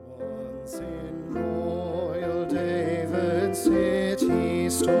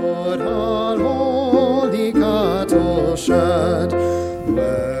stood on holy cattle shed.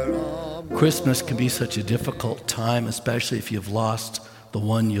 Christmas can be such a difficult time, especially if you've lost the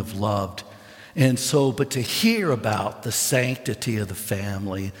one you've loved. And so, but to hear about the sanctity of the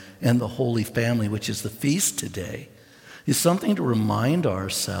family and the Holy Family, which is the feast today, is something to remind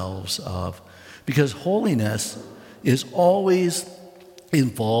ourselves of, because holiness is always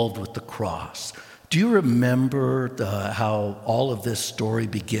involved with the cross. Do you remember how all of this story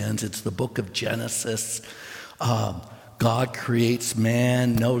begins? It's the book of Genesis. God creates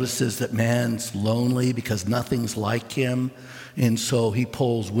man, notices that man's lonely because nothing's like him. And so he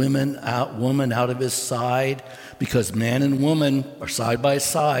pulls woman out of his side, because man and woman are side by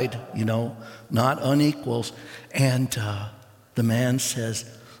side, not unequals. And the man says,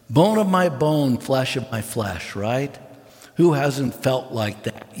 bone of my bone, flesh of my flesh, right? Who hasn't felt like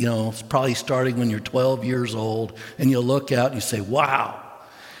that? It's probably starting when you're 12 years old and you look out and you say, wow.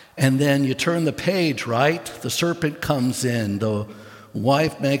 And then you turn the page, right? The serpent comes in. The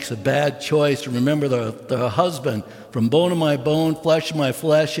wife makes a bad choice. Remember, the husband, from bone of my bone, flesh of my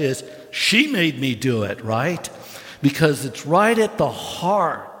flesh, is she made me do it, right? Because it's right at the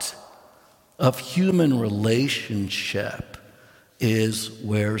heart of human relationship is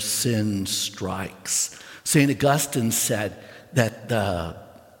where sin strikes. St. Augustine said that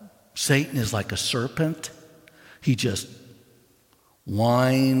Satan is like a serpent. He just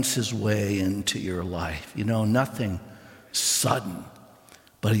winds his way into your life. Nothing sudden,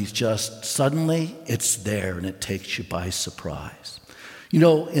 but he's just, suddenly it's there and it takes you by surprise.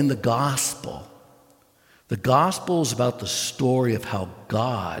 In the gospel is about the story of how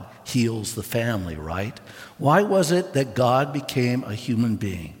God heals the family, right? Why was it that God became a human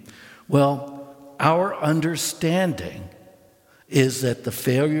being? Well, our understanding is that the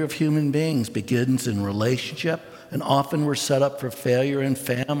failure of human beings begins in relationship, and often we're set up for failure in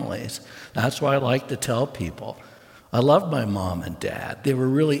families. That's why I like to tell people, I love my mom and dad. They were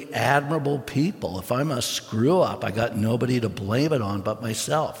really admirable people. If I'm a screw up, I got nobody to blame it on but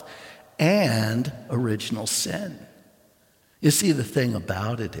myself. And original sin. You see, the thing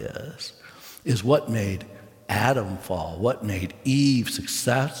about it is what made Adam fall, what made Eve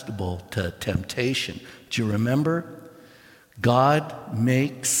susceptible to temptation. Do you remember? God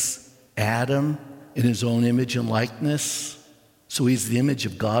makes Adam in his own image and likeness, so he's the image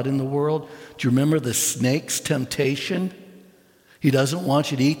of God in the world. Do you remember the snake's temptation? He doesn't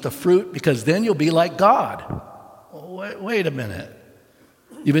want you to eat the fruit because then you'll be like God. Wait a minute.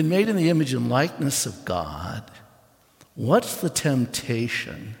 You've been made in the image and likeness of God. What's the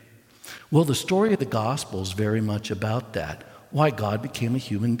temptation? Well, the story of the gospel is very much about that, why God became a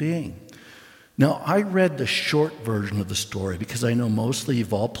human being. Now, I read the short version of the story because I know mostly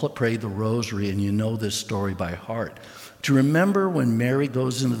you've all prayed the rosary and you know this story by heart. Do you remember when Mary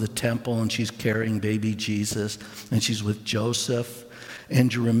goes into the temple and she's carrying baby Jesus and she's with Joseph? And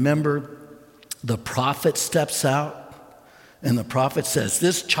do you remember the prophet steps out and the prophet says,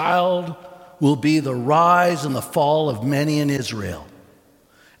 this child will be the rise and the fall of many in Israel.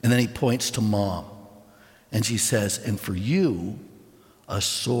 And then he points to mom and she says, and for you, a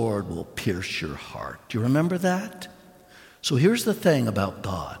sword will pierce your heart. Do you remember that? So here's the thing about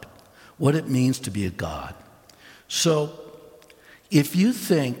God, what it means to be a God. So if you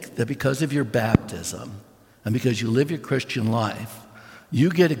think that because of your baptism and because you live your Christian life, you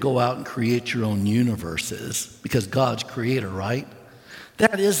get to go out and create your own universes because God's creator, right?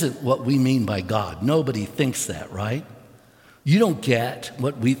 That isn't what we mean by God. Nobody thinks that, right? You don't get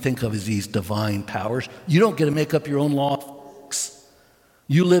what we think of as these divine powers. You don't get to make up your own law of physics.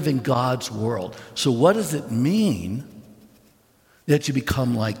 You live in God's world. So what does it mean that you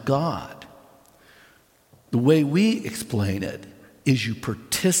become like God? The way we explain it is you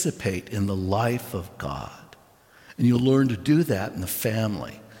participate in the life of God. And you'll learn to do that in the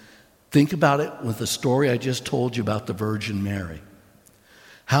family. Think about it with the story I just told you about the Virgin Mary.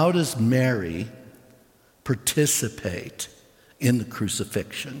 How does Mary participate in the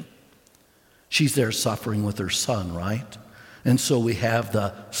crucifixion? She's there suffering with her son, right? And so we have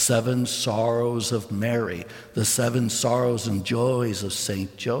the 7 sorrows of Mary, the 7 sorrows and joys of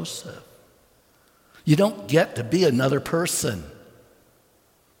St. Joseph. You don't get to be another person.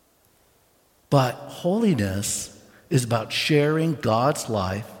 But holiness is about sharing God's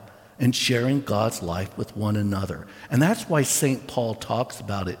life and sharing God's life with one another. And that's why St. Paul talks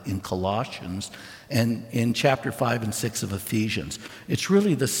about it in Colossians and in chapter 5 and 6 of Ephesians. It's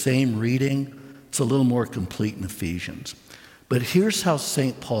really the same reading. It's a little more complete in Ephesians. But here's how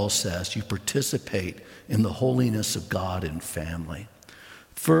St. Paul says you participate in the holiness of God in family.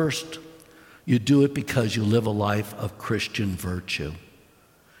 First, you do it because you live a life of Christian virtue.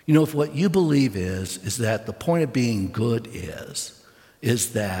 If what you believe is that the point of being good is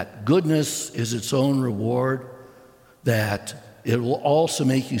that goodness is its own reward, that it will also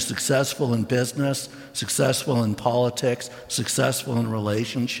make you successful in business, successful in politics, successful in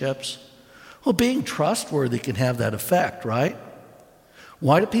relationships. Well, being trustworthy can have that effect, right?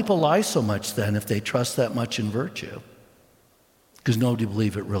 Why do people lie so much then if they trust that much in virtue? Because nobody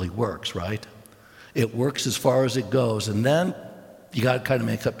believes it really works, right? It works as far as it goes, and then you got to kind of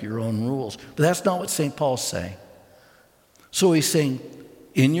make up your own rules. But that's not what St. Paul's saying. So he's saying,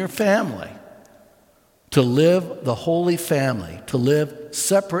 in your family, to live the holy family, to live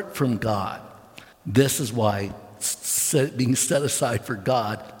separate from God, this is why being set aside for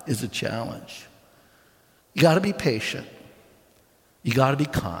God is a challenge. You got to be patient. You got to be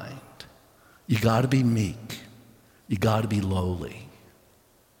kind. You got to be meek. You got to be lowly.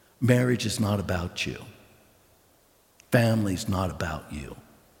 Marriage is not about you. Family's not about you.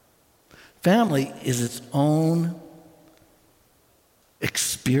 Family is its own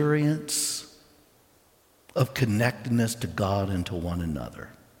experience of connectedness to God and to one another.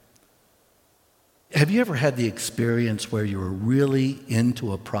 Have you ever had the experience where you were really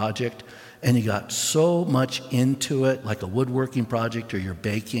into a project and you got so much into it, like a woodworking project or you're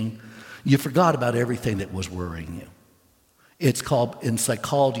baking, you forgot about everything that was worrying you? In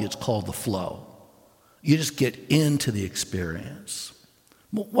psychology, it's called the flow. You just get into the experience.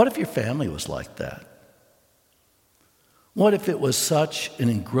 What if your family was like that? What if it was such an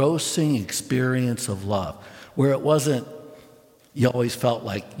engrossing experience of love, where it wasn't, you always felt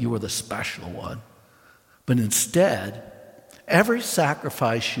like you were the special one, but instead, every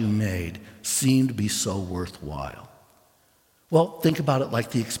sacrifice you made seemed to be so worthwhile? Well, think about it like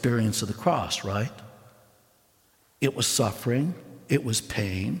the experience of the cross, right? It was suffering, it was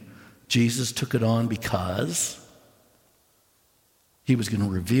pain. Jesus took it on because he was going to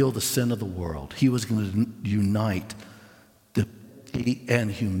reveal the sin of the world. He was going to unite divinity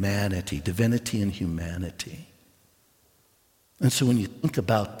and humanity. And so when you think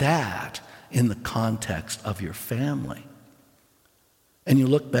about that in the context of your family, and you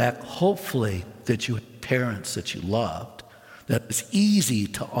look back, hopefully, that you had parents that you loved, that it's easy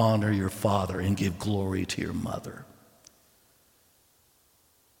to honor your father and give glory to your mother.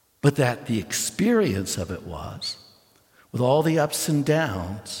 But that the experience of it was, with all the ups and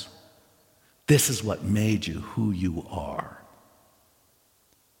downs, this is what made you who you are.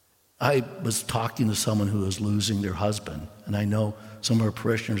 I was talking to someone who was losing their husband, and I know some of our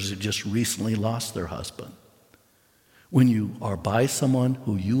parishioners have just recently lost their husband. When you are by someone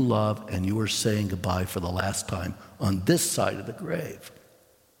who you love and you are saying goodbye for the last time on this side of the grave,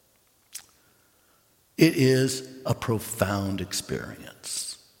 it is a profound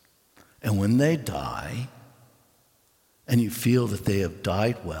experience. And when they die, and you feel that they have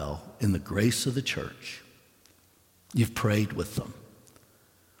died well in the grace of the church, you've prayed with them.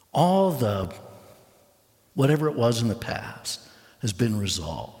 All the, whatever it was in the past, has been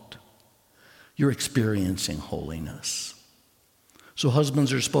resolved. You're experiencing holiness. So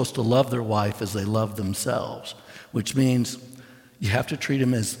husbands are supposed to love their wife as they love themselves, which means you have to treat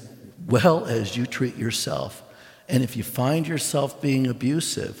them as well as you treat yourself. And if you find yourself being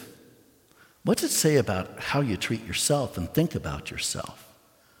abusive, what's it say about how you treat yourself and think about yourself?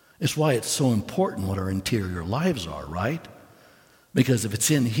 It's why it's so important what our interior lives are, right? Because if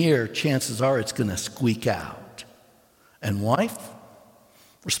it's in here, chances are it's going to squeak out. And wife,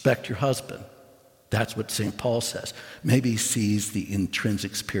 respect your husband. That's what St. Paul says. Maybe he sees the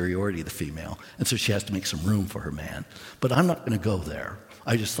intrinsic superiority of the female, and so she has to make some room for her man. But I'm not going to go there.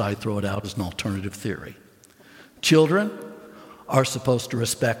 I just thought I'd throw it out as an alternative theory. Children are supposed to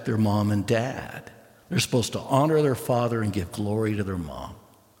respect their mom and dad. They're supposed to honor their father and give glory to their mom.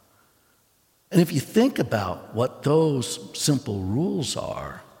 And if you think about what those simple rules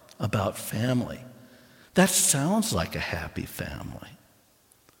are about family, that sounds like a happy family.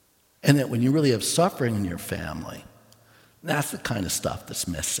 And that when you really have suffering in your family, that's the kind of stuff that's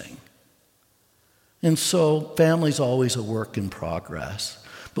missing. And so family's always a work in progress.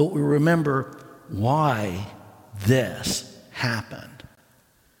 But we remember why this happened.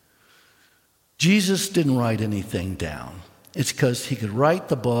 Jesus didn't write anything down. It's because he could write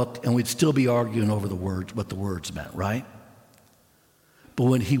the book and we'd still be arguing over the words, what the words meant, right? But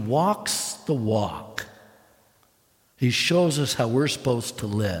when he walks the walk, he shows us how we're supposed to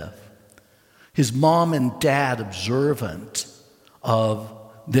live. His mom and dad observant of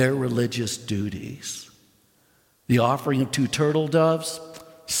their religious duties. The offering of 2 turtle doves,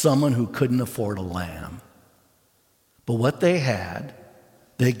 someone who couldn't afford a lamb. But what they had,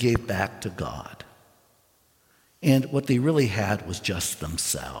 they gave back to God. And what they really had was just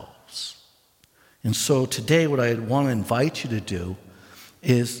themselves. And so today what I want to invite you to do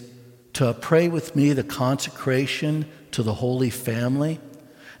is to pray with me the consecration to the Holy Family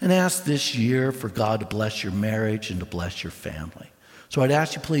and ask this year for God to bless your marriage and to bless your family. So I'd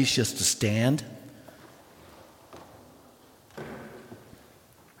ask you please just to stand.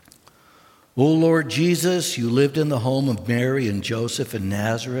 O Lord Jesus, you lived in the home of Mary and Joseph in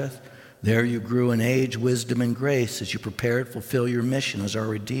Nazareth. There you grew in age, wisdom, and grace as you prepared to fulfill your mission as our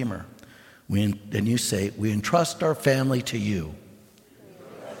Redeemer. And you say, we entrust our family to you.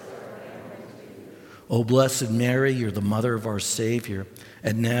 O Blessed Mary, you're the mother of our Savior.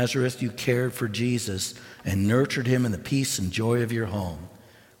 At Nazareth, you cared for Jesus and nurtured him in the peace and joy of your home.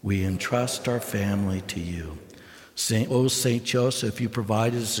 We entrust our family to you. Saint Joseph, you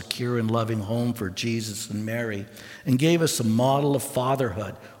provided a secure and loving home for Jesus and Mary and gave us a model of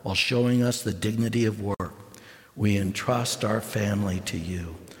fatherhood while showing us the dignity of work. We entrust our family to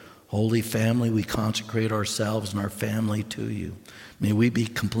you. Holy Family, we consecrate ourselves and our family to you. May we be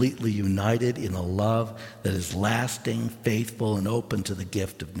completely united in a love that is lasting, faithful, and open to the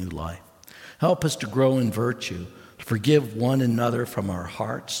gift of new life. Help us to grow in virtue, to forgive one another from our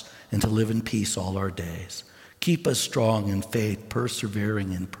hearts, and to live in peace all our days. Keep us strong in faith,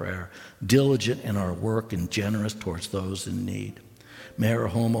 persevering in prayer, diligent in our work, and generous towards those in need. May our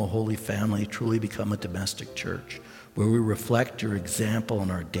home, O Holy Family, truly become a domestic church where we reflect your example in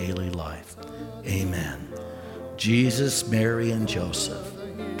our daily life. Amen. Jesus, Mary, and Joseph,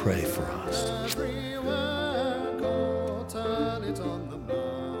 pray for us.